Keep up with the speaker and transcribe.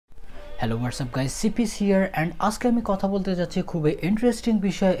Hello WhatsApp guys, সিপিস here and আজকে আমি কথা বলতে যাচ্ছি খুবই ইন্টারেস্টিং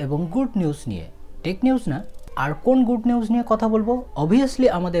বিষয় এবং গুড নিউজ নিয়ে। টেক নিউজ না, আর কোন গুড নিউজ নিয়ে কথা বলবো? অবভিয়াসলি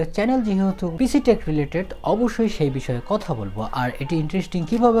আমাদের চ্যানেল যেহেতু পিসি টেক রিলেটেড, অবশ্যই সেই বিষয়ে কথা বলবো। আর এটি ইন্টারেস্টিং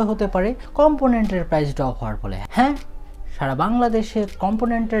কিভাবে হতে পারে? কম্পোনেন্টের প্রাইস ড্রপ হওয়ার ফলে। হ্যাঁ, সারা বাংলাদেশে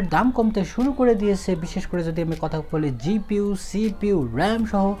কম্পোনেন্টের দাম কমতে শুরু করে দিয়েছে। বিশেষ করে যদি আমি কথা বলি জিপিইউ, সিপিইউ, র্যাম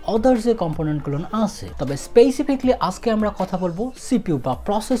সহ আদার্স যে কম্পোনেন্টগুলো আছে। তবে স্পেসিফিকলি আজকে আমরা কথা বলবো সিপিইউ বা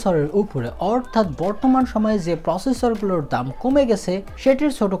প্রসেসরের উপরে, অর্থাৎ বর্তমান সময়ে যে প্রসেসরগুলোর দাম কমে গেছে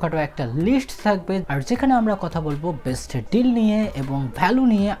সেটির ছোটখাটো একটা লিস্ট থাকবে, আর যেখানে আমরা কথা বলবো বেস্ট ডিল নিয়ে এবং ভ্যালু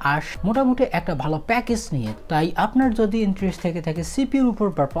নিয়ে, আর মোটামুটি একটা ভালো প্যাকেজ নিয়ে। তাই আপনার যদি ইন্টারেস্ট থেকে থাকে সিপিইউর উপর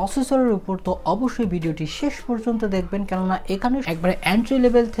বা প্রসেসরের উপর, তো অবশ্যই ভিডিওটি শেষ পর্যন্ত দেখবেন, কেননা এখানে একবারে এন্ট্রি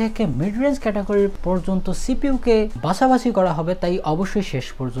লেভেল থেকে মিড রেঞ্জ ক্যাটাগরি পর্যন্ত সিপিইউ কে বাছাবাছি করা হবে। তাই অবশ্যই শেষ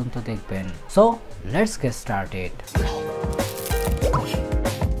পর্যন্ত দেখবেন। So let's get started.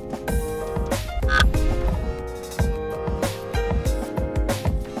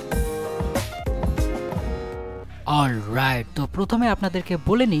 Alright, তো প্রথমে আপনাদেরকে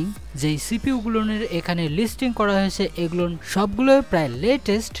বলে নিই যে সিপিইউগুলোর এখানে লিস্টিং করা হয়েছে, এগুলো সবগুলো প্রায়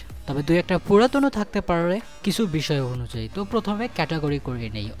লেটেস্ট, তবে দুই একটা পুরাতনও থাকতে পারে কিছু বিষয় অনুযায়ী। তো প্রথমে ক্যাটাগরি করে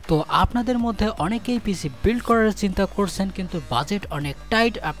নেই। তো আপনাদের মধ্যে অনেকেই পিসি বিল্ড করার চিন্তা করছেন, কিন্তু বাজেট অনেক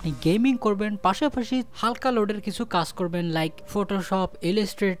টাইট। আপনি গেমিং করবেন, পাশাপাশি হালকা লোডের কিছু কাজ করবেন, লাইক ফটোশপ,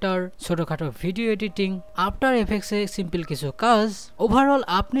 ইলাস্ট্রেটর, ছোটখাটো ভিডিও এডিটিং, আফটার এফেক্টসে সিম্পল কিছু কাজ। ওভারঅল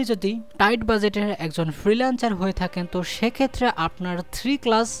আপনি যদি টাইট বাজেটের একজন ফ্রিল্যান্সার হয়ে থাকেন, তো সেক্ষেত্রে আপনার 3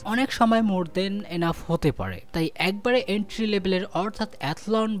 ক্লাস অনেক সময় মোর দেন এনাফ হতে পারে। তাই একবারে এন্ট্রি লেভেলের অর্থাৎ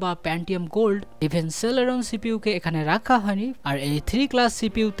অ্যাথলন বা প্যান্টিয়াম গোল্ড, ইভেন সেলেরন সিপিইউ কে এখানে রাখা হয়নি। আর এই 3 ক্লাস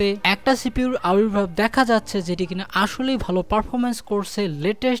সিপিইউ তে একটা সিপিইউর আবির্ভাব দেখা যাচ্ছে, যেটি কিনা আসলেই ভালো পারফরমেন্স করছে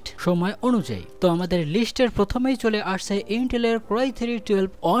লেটেস্ট সময় অনুযায়ী। তো আমাদের লিস্টের প্রথমেই চলে আসছে ইন্টেলের Core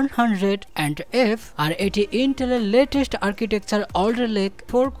i3-100F, আর এটি ইন্টেলের latest architecture Alder Lake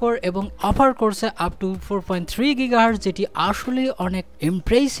 4 core এবং অফার করছে আপ টু 4.3 GHz, যেটি আসলে অনেক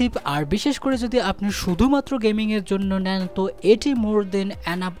ইমপ্রেসিভ। আর বিশেষ করে যদি আপনি শুধুমাত্র গেমিং এর জন্য নেন, তো এটি মোর দেন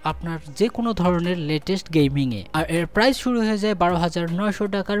এনাফ আপনার যে কোনো ধরনের লেটেস্ট গেমিং এ। আর এর প্রাইস শুরু হয়ে যায় 12,900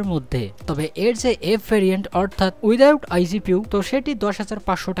 টাকার মধ্যে। তবে এর যে এফ ভেরিয়েন্ট অর্থাৎ উইদাউট আইজিপিইউ, তো সেটি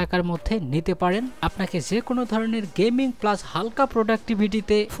 10,500 টাকার মধ্যে নিতে পারেন। আপনাকে যে কোনো ধরনের গেমিং প্লাস হালকা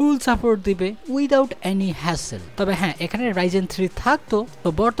প্রোডাক্টিভিটিতে ফুল সাপোর্ট দিবে উইদাউট এনি হ্যাসেল। তবে হ্যাঁ, এখানে Ryzen 3 থাকতো। তো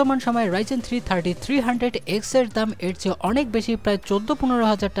বর্তমান সময়ে Ryzen 3 3300X এর দাম এর চেয়ে অনেক বেশি, প্রায় 14-15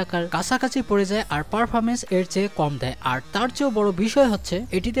 হাজার টাকার কাছাকাছি পড়ে যায়, আর পারফরমেন্স এর চেয়ে কম দেয়। আর তার চেয়েও বড় বিষয় হচ্ছে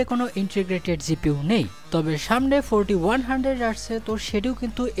এটিতে কোনো ইন্টিগ্রেটেড জিপিইউ নেই। তবে সামনে 4100 আসছে, তো সেটিও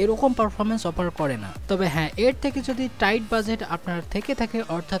কিন্তু এরকম পারফরমেন্স অফার করে না। তবে হ্যাঁ, এর থেকে যদি টাইট বাজেট আপনার থেকে থাকে,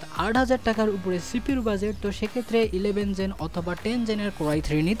 অর্থাৎ 8000 টাকার উপরে সিপিইউর বাজেট, তো সেক্ষেত্রে 11 জেন অথবা 10 জেনের Core i3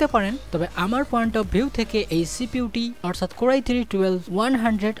 নিতে পারেন। তবে আমার পয়েন্ট অফ ভিউ থেকে এই সিপিইউটি অর্থাৎ Core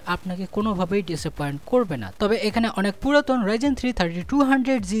i3-12100 আপনাকে কোনোভাবেই ডিসঅ্যাপয়েন্ট করবে না। তবে এখানে অনেক পুরাতন Ryzen 3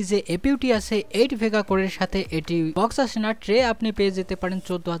 3200G যে এপিইউটি আছে 8 ভেগা কোরের সাথে, এটি বক্স আসে না, ট্রে আপনি পেয়ে যেতে পারেন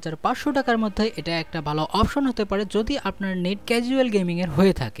 14,500 টাকার মধ্যে। এটা একটা ভালো অপশন হতে পারে যদি আপনার নেট ক্যাজুয়াল গেমিং এর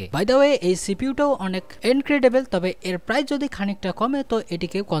হয়ে থাকে। বাই দ্য ওয়ে, এই সিপিইউটাও অনেক ইনক্রেডিবল, তবে এর প্রাইস যদি খানিকটা কমে তো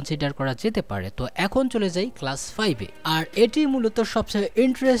এটিকে কনসিডার করা যেতে পারে। তো এখন চলে যাই ক্লাস 5 এ, আর এটি মূলত সবচেয়ে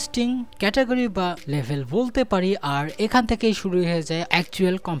ইন্টারেস্টিং ক্যাটাগরি বা লেভেল বলতে পারি। আর এখান থেকেই শুরু হয়ে যায়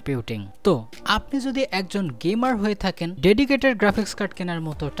অ্যাকচুয়াল কম্পিউটিং। তো আপনি যদি একজন গেমার হয়ে থাকেন, ডেডিকেটেড গ্রাফিক্স কার্ড কেনার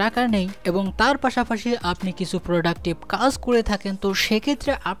মতো টাকা নেই, এবং তার পাশাপাশি আপনি কিছু প্রোডাক্টিভ কাজ করে থাকেন, তো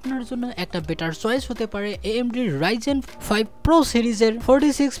সেক্ষেত্রে আপনার জন্য একটা বেটার চয়েস হতে পারে AMD Ryzen 5 Pro সিরিজের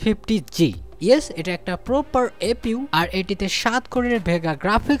 4650G। ইয়েস, এটা একটা প্রপার এপিইউ, আর এটিতে 7 কোরের ভেগা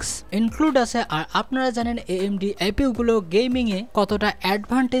গ্রাফিক্স ইনক্লুড আছে। আর আপনারা জানেন AMD এপিইউ গুলো গেমিং এ কতটা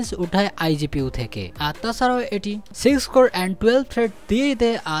অ্যাডভান্টেজ উঠায় আইজিপিইউ থেকে। আর তাছাড়াও এটি 6 কোর এন্ড 12 থ্রেড দিয়ে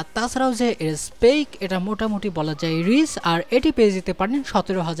দেয়। আর তাছাড়াও যে এর স্পেক, এটা মোটামুটি বলা যায় রিচ, আর এটি পেয়ে যেতে পারেন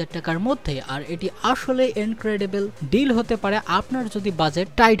 17,000 টাকার মধ্যে। আর এটি আসলে ইনক্রেডিবল ডিল হতে পারে আপনার যদি বাজেট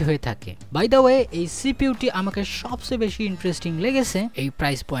টাইট হয়ে থাকে। বাই দ্য ওয়ে, এই সিপিইউটি আমাকে সবচেয়ে বেশি ইন্টারেস্টিং লেগেছে এই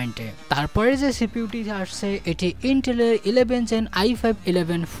প্রাইস পয়েন্টে। তারপরে যে সিপিইউটি আসছে, এটি ইন্টেলের 11 জেন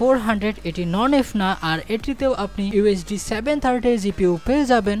i5-11400, এটি নন এফ না। আর এটিতেও আপনি UHD 730 জিপিইউ পেয়ে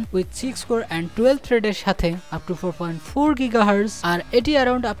যাবেন উইথ 6 কোর এন্ড 12 থ্রেডের সাথে আপ টু 4.4 GHz। আর এটি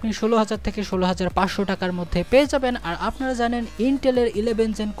অ্যারাউন্ড আপনি 16,000 থেকে 16,500 টাকার মধ্যে পেয়ে যাবেন। আর আপনারা জানেন ইন্টেলের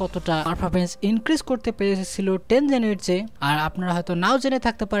 11 জেন কতটা পারফরমেন্স ইনক্রিজ করতে পেরেছিল 10 জেনের চেয়ে। আর আপনারা হয়তো নাও জেনে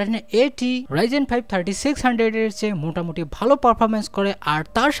থাকতে পারেন এটি Ryzen 5 3600 এর চেয়ে মোটামুটি ভালো পারফরমেন্স করে। আর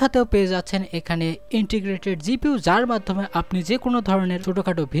তার সাথেও পেয়ে যাচ্ছেন পাচ্ছেন এখানে ইন্টিগ্রেটেড জিপিইউ, যার মাধ্যমে আপনি যে কোনো ধরনের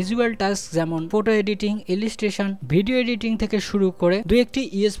ছোটখাটো ভিজুয়াল টাস্ক যেমন photo editing, illustration, video editing থেকে শুরু করে দুই একটি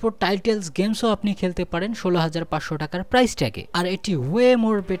ইস্পোর্ট টাইটেলস গেমসও আপনি খেলতে পারেন 16,500 টাকার প্রাইস ট্যাগে। আর এটি ওয়ে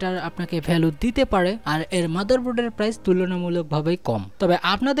মোর বেটার আপনাকে ভ্যালু দিতে পারে, আর এর মাদারবোর্ডের প্রাইস তুলনামূলকভাবেই কম। তবে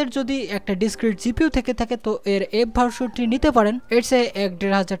আপনাদের যদি একটা ডিসক্রিট জিপিইউ থেকে থাকে তো এর এফ ভার্সনটি নিতে পারেন, এর চেয়ে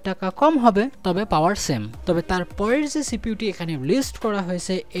 1,500 টাকা কম হবে, তবে পাওয়ার সেম। তবে তারপরের যে সিপিইউটি এখানে লিস্ট করা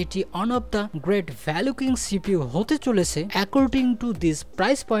হয়েছে এটি on of the great value king CPU হতে চলেছে according to this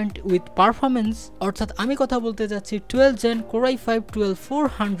price point with performance. অর্থাৎ আমি কথা বলতে যাচ্ছি 12 Gen Core i5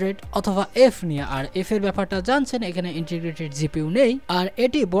 12400 অথবা এফ নিয়ে। আর এফ এর ব্যাপারটা জানছেন, এখানে ইন্টিগ্রেটেড জিপিইউ নেই। আর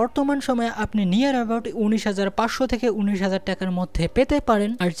এটি বর্তমান সময়ে আপনি নিয়ার অ্যাবাউট 19,500 থেকে 19,000 টাকার মধ্যে পেতে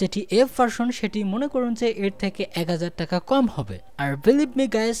পারেন। আর যেটি এফ ভার্সন সেটি মনে করুন যে এর থেকে 1,000 টাকা কম হবে। আর বিলিভ মি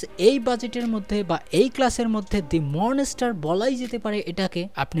গাইস, এই বাজেটের মধ্যে বা এই ক্লাসের মধ্যে দি মনস্টার বলাই যেতে পারে এটাকে,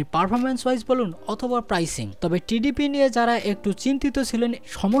 আপনি পারফরমেন্স ওয়াইজ বলুন অথবা প্রাইসিং। তবে টিডিপি নিয়ে যারা একটু চিন্তিত ছিলেন,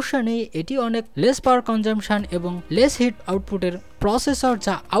 সমস্যা নেই, এটি অনেক লেস পাওয়ার কনজাম্পশন এবং লেস হিট আউটপুটের প্রসেসর,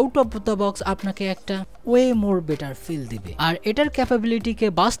 যা আউট অফ দ্য বক্স আপনাকে একটা ওয়ে মোর বেটার ফিল দিবে। আর এটার ক্যাপাবিলিটিকে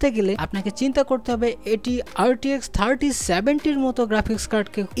বাঁচতে গেলে আপনাকে চিন্তা করতে হবে এটি RTX 3070-র মতো গ্রাফিক্স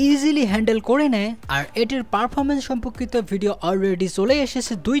কার্ডকে ইজিলি হ্যান্ডেল করে নেয়। আর এটির পারফরমেন্স সম্পর্কিত ভিডিও অলরেডি চলে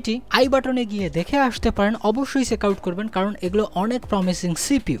এসেছে দুইটি, আই বাটনে গিয়ে দেখে আসতে পারেন, অবশ্যই চেক আউট করবেন কারণ এগুলো অনেক প্রমিসিং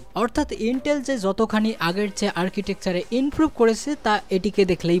সিপিইউ। অর্থাৎ ইন্টেল যে যতখানি আগের চেয়ে আর্কিটেকচারে ইমপ্রুভ করেছে তা এটিকে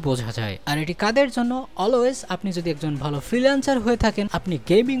দেখলেই বোঝা যায়। আর এটি কাদের জন্য? অলওয়েজ আপনি যদি একজন ভালো ফ্রিল্যান্সার হয়ে থাকেন, আপনি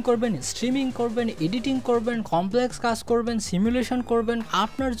গেমিং করবেন, স্ট্রিমিং করবেন, এডিটিং করবেন, কমপ্লেক্স কাজ করবেন, সিমুলেশন করবেন,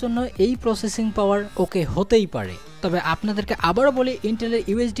 আপনার জন্য এই প্রসেসিং পাওয়ার ওকে হতেই পারে। তবে আপনাদেরকে আবারও বলি, ইন্টেলের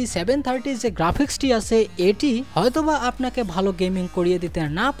UHD 730 যে গ্রাফিক্সটি আছে এটি হয়তোবা আপনাকে ভালো গেমিং করিয়ে দিতে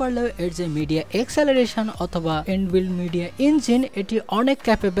না পারলেও এর যে মিডিয়া এক্সেলারেশন অথবা ইনবিল্ট মিডিয়া ইঞ্জিন এটি অনেক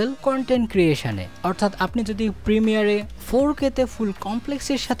ক্যাপেবল কন্টেন্ট ক্রিয়েশনে। অর্থাৎ আপনি যদি প্রিমিয়ারে 4K তে ফুল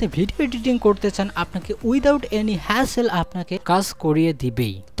কমপ্লেক্সের সাথে ভিডিও এডিটিং করতে চান, আপনাকে উইদাউট এনি হ্যাসেল আপনাকে কাজ করিয়ে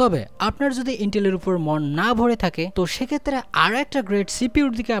দিবেই। তবে আপনার যদি ইন্টেলের উপর মন না ভরে থাকে তো সেক্ষেত্রে আর একটা গ্রেট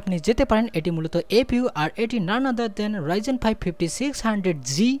সিপিইউর দিকে আপনি যেতে পারেন। এটি মূলত APU, আর এটি নান আদার দেন Ryzen 5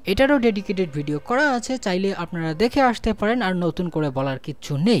 5600G। এটারও ডেডিকেটেড ভিডিও করা আছে, চাইলে আপনারা দেখে আসতে পারেন, আর নতুন করে বলার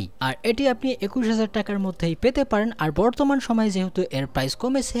কিচ্ছু নেই। আর এটি আপনি 21,000 টাকার মধ্যেই পেতে পারেন। আর বর্তমান সময়ে যেহেতু এর প্রাইস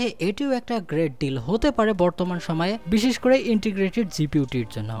কমেছে, এটিও একটা গ্রেট ডিল হতে পারে বর্তমান সময়ে, বিশেষ করে ইন্টিগ্রেটেড জিপিইউটির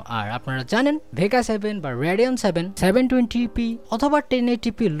জন্য। আর আপনারা জানেন Vega 7 বা Radeon 7 720p অথবা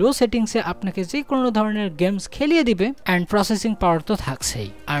 1080p লো সেটিংসে আপনাকে যে কোনো ধরনের গেমস খেলিয়ে দিবে, অ্যান্ড প্রসেসিং পাওয়ার তো থাকছেই।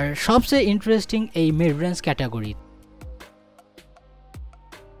 আর সবচেয়ে ইন্টারেস্টিং এই মিড রেঞ্জ ক্যাটাগরি।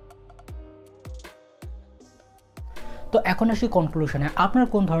 তো এখন আসি কনক্লুশনে, আপনার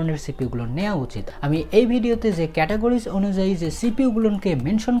কোন ধরনের সিপিইউগুলো নেওয়া উচিত। আমি এই ভিডিওতে যে ক্যাটাগরিজ অনুযায়ী যে সিপিইউগুলোকে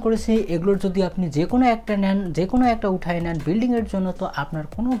মেনশন করেছি, এগুলোর যদি আপনি যে কোনো একটা নেন, যে কোনো একটা উঠায় নেন বিল্ডিং এর জন্য, তো আপনার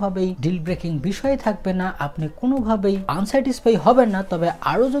কোনোভাবেই ডিল ব্রেকিং বিষয় থাকবে না, আপনি কোনোভাবেই আনস্যাটিসফাই হবেন না। তবে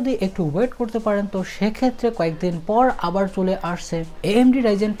আরও যদি একটু ওয়েট করতে পারেন তো সেক্ষেত্রে কয়েকদিন পর আবার চলে আসছে AMD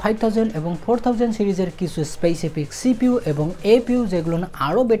Ryzen 5000 এবং 4000 সিরিজের কিছু স্পেসিফিক সিপিইউ এবং APU, যেগুলো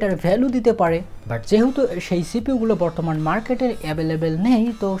আরও বেটার ভ্যালু দিতে পারে। বাট যেহেতু সেই সিপিইউগুলো বর্তমান মার্কেটে অ্যাভেলেবেল নেই,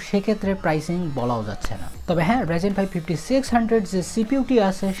 তো সেক্ষেত্রে প্রাইসিং বলাও যাচ্ছে না। তবে হ্যাঁ, Ryzen 5 5600 যে সিপিইউটি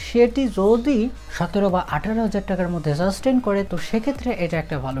আছে সেটি যদি 17 বা 18,000 টাকার মধ্যে সাস্টেন করে, তো সেক্ষেত্রে এটা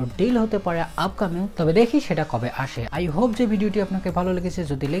একটা ভালো ডিল হতে পারে আপকামিং। তবে দেখি সেটা কবে আসে। আই হোপ যে ভিডিওটি আপনাকে ভালো লেগেছে।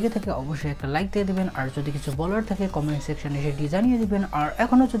 যদি লেগে থাকে অবশ্যই একটা লাইক দিয়ে দিবেন, আর যদি কিছু বলার থাকে কমেন্ট সেকশনে সেটি জানিয়ে দিবেন। আর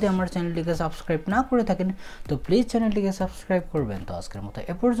এখনও যদি আমার চ্যানেলটিকে সাবস্ক্রাইব না করে থাকেন তো প্লিজ চ্যানেলটিকে সাবস্ক্রাইব করবেন। তো আজকের মতো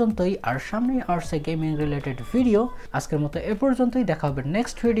এ পর্যন্তই, আর সামনে আসছে গেমিং রিলেটেড ভিডিও। আজকের মতো এ পর্যন্তই, দেখা হবে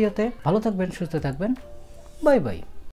নেক্সট ভিডিওতে। ভালো থাকবেন, সুস্থ থাকবেন, বাই বাই।